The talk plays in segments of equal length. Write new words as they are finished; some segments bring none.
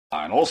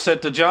And all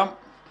set to jump.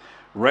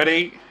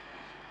 Ready.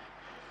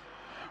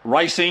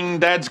 Racing,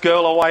 Dad's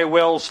Girl away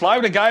well. Slow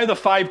to go, the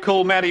fave,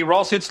 Cool Matty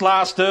Ross. It's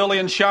last early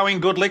and showing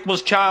good lick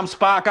was Charm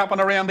Spark up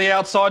and around the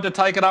outside to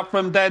take it up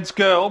from Dad's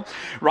Girl.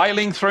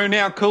 Railing through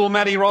now, Cool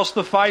Matty Ross,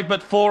 the fave,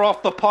 but 4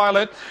 off the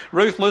pilot.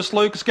 Ruthless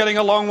Luke's getting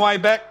a long way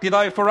back,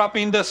 for Up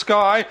into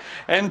Sky.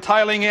 And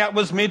tailing out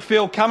was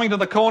Midfield. Coming to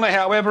the corner,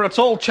 however, it's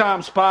all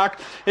Charm Spark.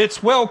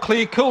 It's well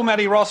clear. Cool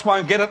Matty Ross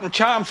won't get it, and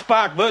Charm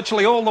Spark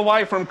virtually all the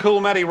way from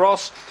Cool Matty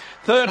Ross.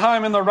 Third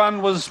home in the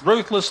run was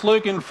Ruthless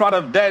Luke in front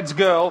of Dad's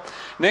Girl.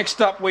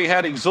 Next up we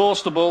had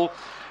Exhaustible.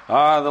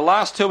 The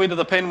last two into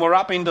the pen were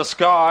Up into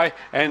Sky,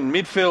 and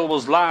Midfield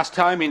was last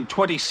home in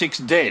 26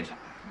 dead.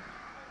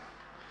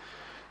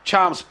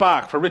 Charm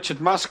Spark for Richard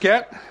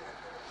Muscat.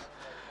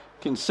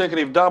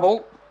 Consecutive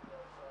double.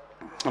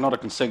 Not a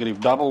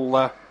consecutive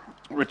double.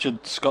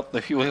 Richard's got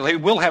the fuel. He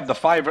will have the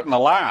favourite in the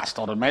last,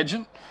 I'd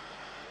imagine.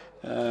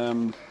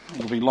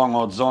 It'll be long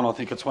odds on. I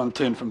think it's 1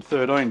 turn from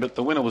 13, but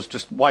the winner was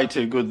just way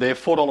too good there.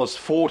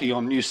 $4.40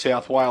 on New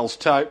South Wales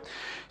tote.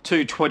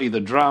 $2.20 the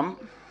drum.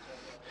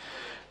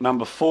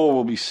 Number 4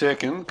 will be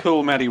second.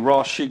 Cool Matty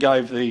Ross. She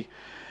gave the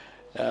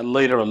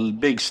leader a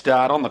big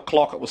start. On the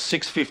clock it was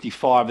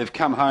 6.55. They've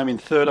come home in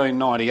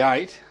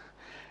 13.98.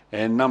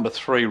 And number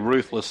 3,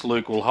 Ruthless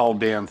Luke, will hold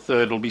down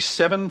third. It'll be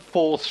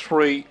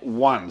 7-4-3-1.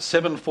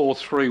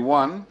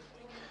 7-4-3-1.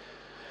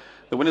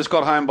 The winners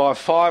got home by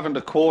 5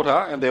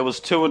 1/4, and there was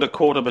 2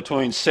 1/4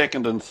 between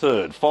second and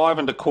third. 5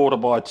 1/4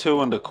 by 2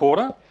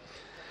 1/4.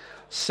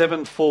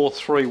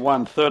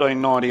 7-4-3-1.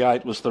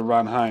 13.98 was the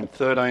run home.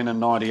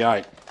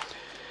 13.98.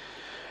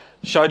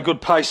 Showed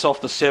good pace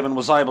off the 7.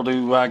 Was able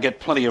to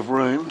get plenty of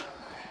room,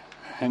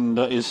 and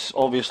is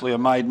obviously a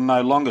maiden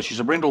no longer.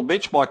 She's a brindle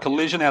bitch by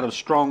Collision out of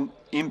Strong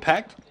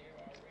Impact.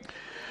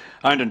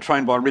 Owned and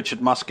trained by Richard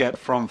Muscat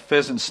from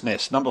Pheasant's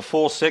Nest. Number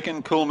 4,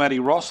 second, Cool Matty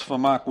Ross for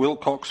Mark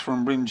Wilcox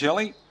from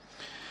Brinjelly.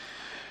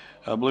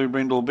 A Blue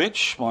Brindle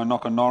Bitch by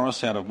Knocker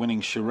Norris out of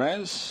Winning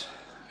Shiraz.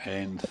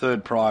 And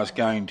third prize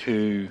going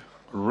to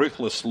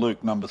Ruthless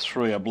Luke, number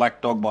 3. A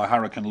Black Dog by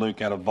Hurricane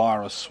Luke out of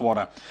Virus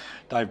Swatter.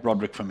 Dave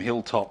Broderick from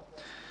Hilltop.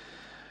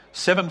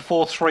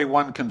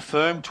 7-4-3-1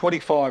 confirmed.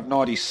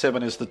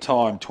 25.97 is the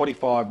time.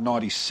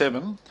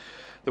 25.97.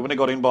 The winner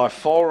got in by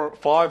 5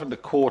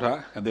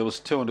 1/4, and there was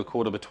 2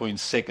 1/4 between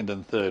second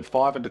and third.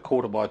 5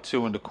 1/4 by 2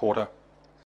 1/4.